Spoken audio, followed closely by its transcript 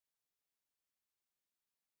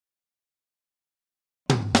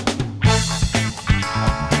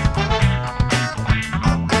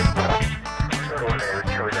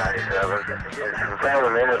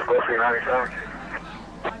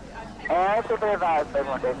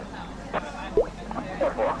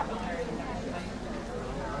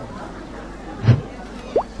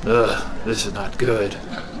Ugh, this is not good.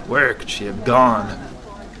 Where could she have gone?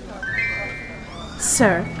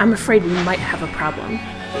 Sir, I'm afraid we might have a problem.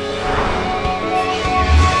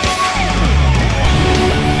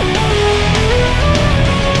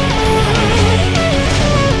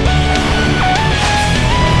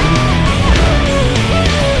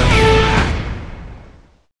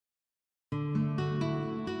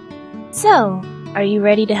 So, are you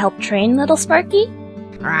ready to help train little Sparky?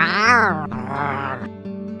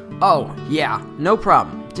 Oh, yeah, no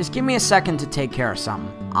problem. Just give me a second to take care of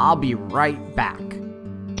something. I'll be right back.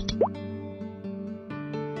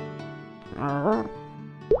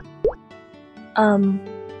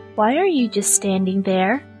 Why are you just standing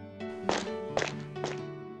there?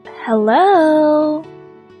 Hello?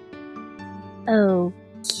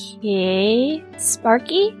 Okay,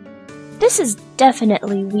 Sparky? This is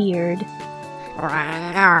definitely weird.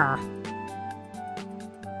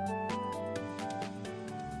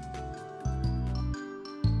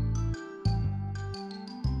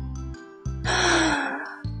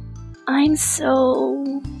 I'm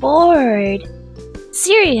so bored.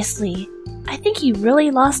 Seriously, I think he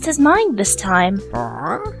really lost his mind this time.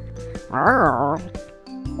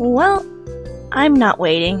 Well, I'm not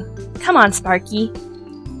waiting. Come on, Sparky.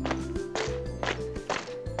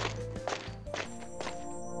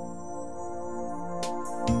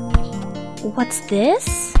 What's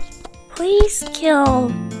this? Please kill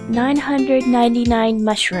 999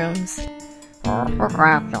 mushrooms.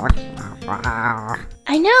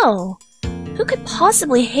 I know! Who could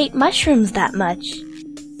possibly hate mushrooms that much?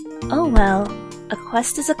 Oh well, a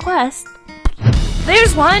quest is a quest.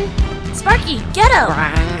 There's one! Sparky, get him!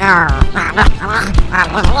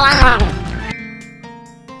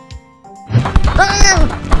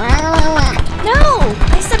 No!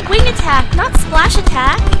 I said wing attack, not splash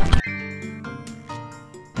attack!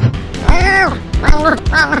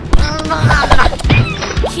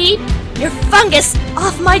 Keep your fungus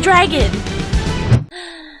off my dragon!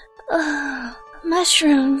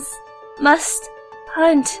 Mushrooms. Must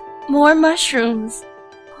hunt more mushrooms.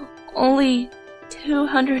 Only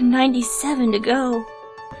 297 to go.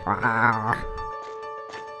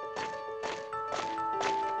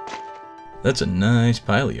 That's a nice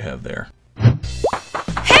pile you have there.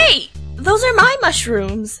 Hey! Those are my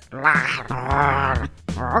mushrooms!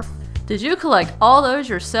 Did you collect all those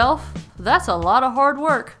yourself? That's a lot of hard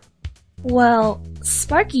work. Well,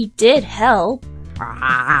 Sparky did help.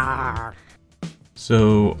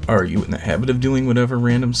 So, are you in the habit of doing whatever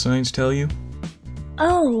random signs tell you?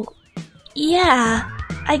 Oh, yeah.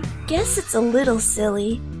 I guess it's a little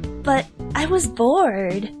silly, but I was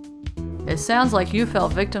bored. It sounds like you fell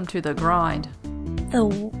victim to the grind. The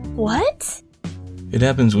what? It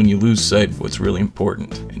happens when you lose sight of what's really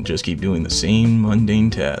important and just keep doing the same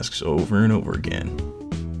mundane tasks over and over again.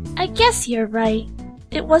 I guess you're right.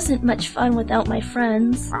 It wasn't much fun without my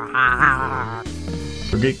friends.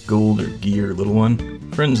 Forget gold or gear, little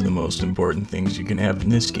one. Friends are the most important things you can have in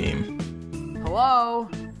this game. Hello?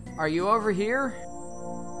 Are you over here?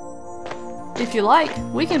 If you like,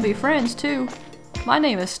 we can be friends too. My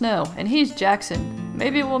name is Snow, and he's Jackson.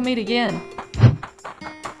 Maybe we'll meet again.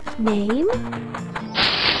 Name?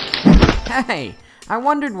 Hey, I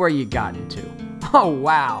wondered where you got into. Oh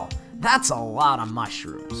wow, that's a lot of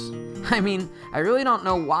mushrooms. I mean, I really don't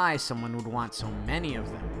know why someone would want so many of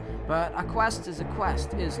them. But a quest is a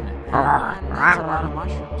quest, isn't it? And that's a lot of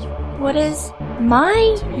mushrooms. What is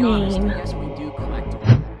my To be honest, name? I guess we do collect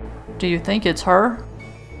them. Do you think it's her?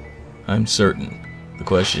 I'm certain. The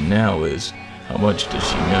question now is, how much does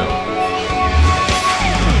she know?